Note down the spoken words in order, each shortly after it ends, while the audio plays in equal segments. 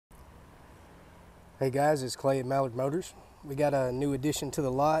Hey guys, it's Clay at Mallard Motors. We got a new addition to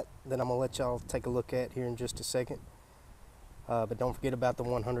the lot that I'm going to let y'all take a look at here in just a second. But don't forget about the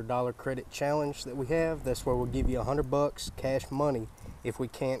 $100 credit challenge that we have. That's where we'll give you $100 cash money if we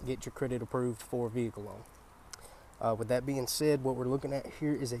can't get your credit approved for a vehicle loan. With that being said, what we're looking at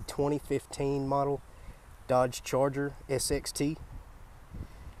here is a 2015 model Dodge Charger SXT.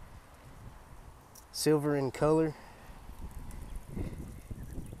 Silver in color.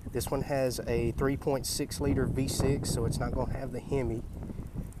 This one has a 3.6 liter V6, so it's not going to have the Hemi,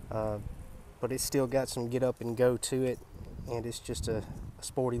 but it's still got some get up and go to it, and it's just a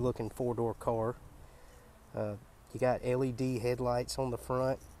sporty looking four-door car. You got LED headlights on the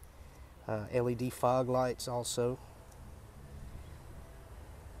front, LED fog lights also.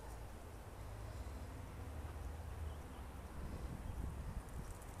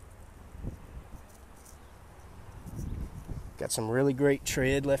 Got some really great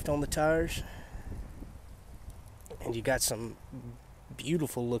tread left on the tires, and you got some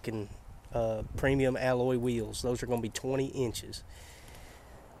beautiful looking premium alloy wheels. Those are going to be 20 inches.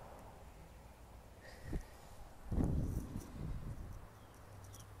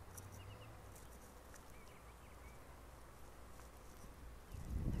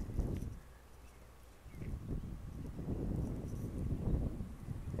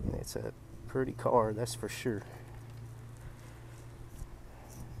 And it's a pretty car, that's for sure.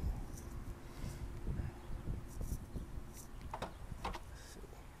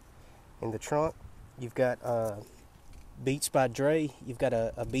 In the trunk, you've got Beats by Dre. You've got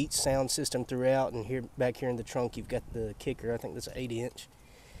a Beats sound system throughout, and here back here in the trunk, you've got the kicker. I think that's an 8-inch.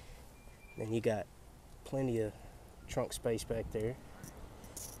 Then you got plenty of trunk space back there.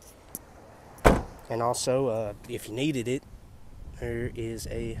 And also, if you needed it, there is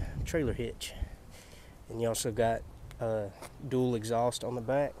a trailer hitch. And you also got dual exhaust on the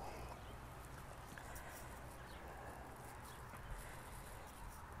back.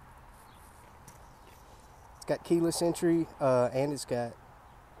 It's got keyless entry, and it's got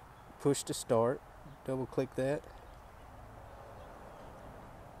push to start. Double click that.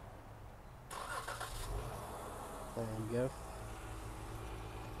 There you go.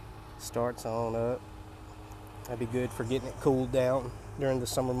 Starts on up. That'd be good for getting it cooled down during the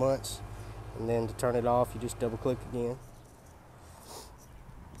summer months. And then to turn it off, you just double click again.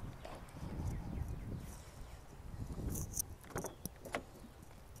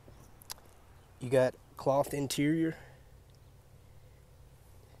 You got cloth interior,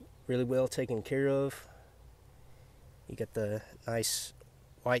 really well taken care of. You got the nice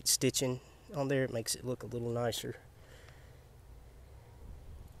white stitching on there. It makes it look a little nicer.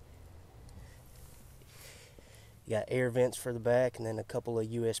 You got air vents for the back, and then a couple of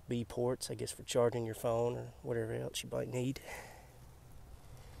USB ports, I guess, for charging your phone or whatever else you might need.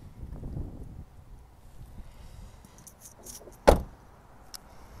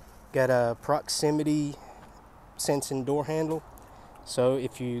 Got a proximity sensing door handle, so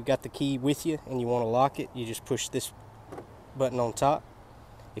if you got the key with you and you want to lock it, you just push this button on top.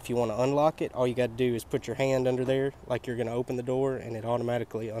 If you want to unlock it, all you got to do is put your hand under there like you're going to open the door, and it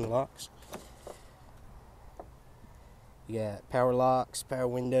automatically unlocks. You got power locks, power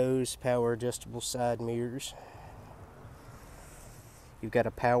windows, power adjustable side mirrors. You've got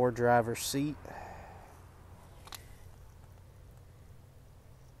a power driver seat.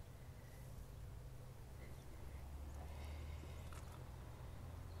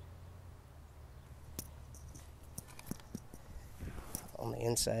 On the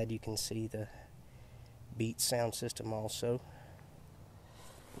inside, you can see the Beats sound system also.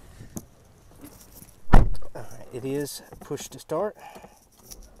 Alright, it is push to start.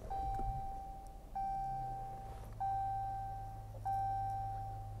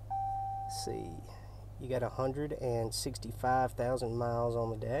 Let's see, you got 165,000 miles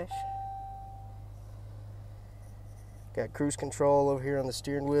on the dash. Got cruise control over here on the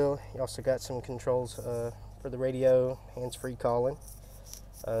steering wheel. You also got some controls for the radio, hands-free calling.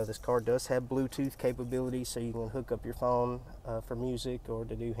 This car does have Bluetooth capability, so you can hook up your phone for music or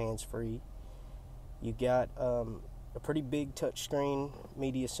to do hands-free. You got a pretty big touchscreen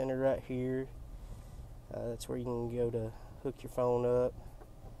media center right here. That's where you can go to hook your phone up.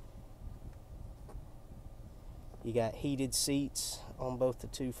 You got heated seats on both the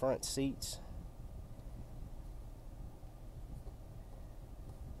two front seats.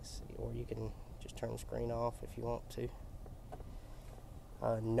 Let's see, or you can just turn the screen off if you want to.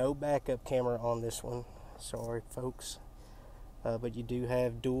 No backup camera on this one, sorry folks, but you do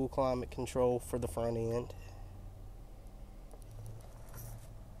have dual climate control for the front end.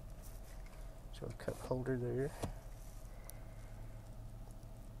 So a cup holder there.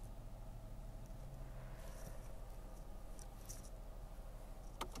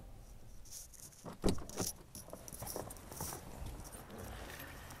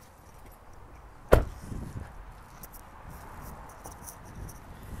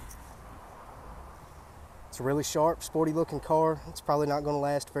 a really sharp, sporty looking car. It's probably not going to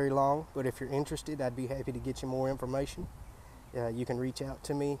last very long, but if you're interested, I'd be happy to get you more information. You can reach out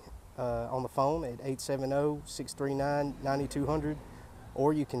to me on the phone at 870-639-9200,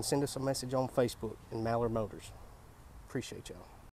 or you can send us a message on Facebook in Mallard Motors. Appreciate y'all.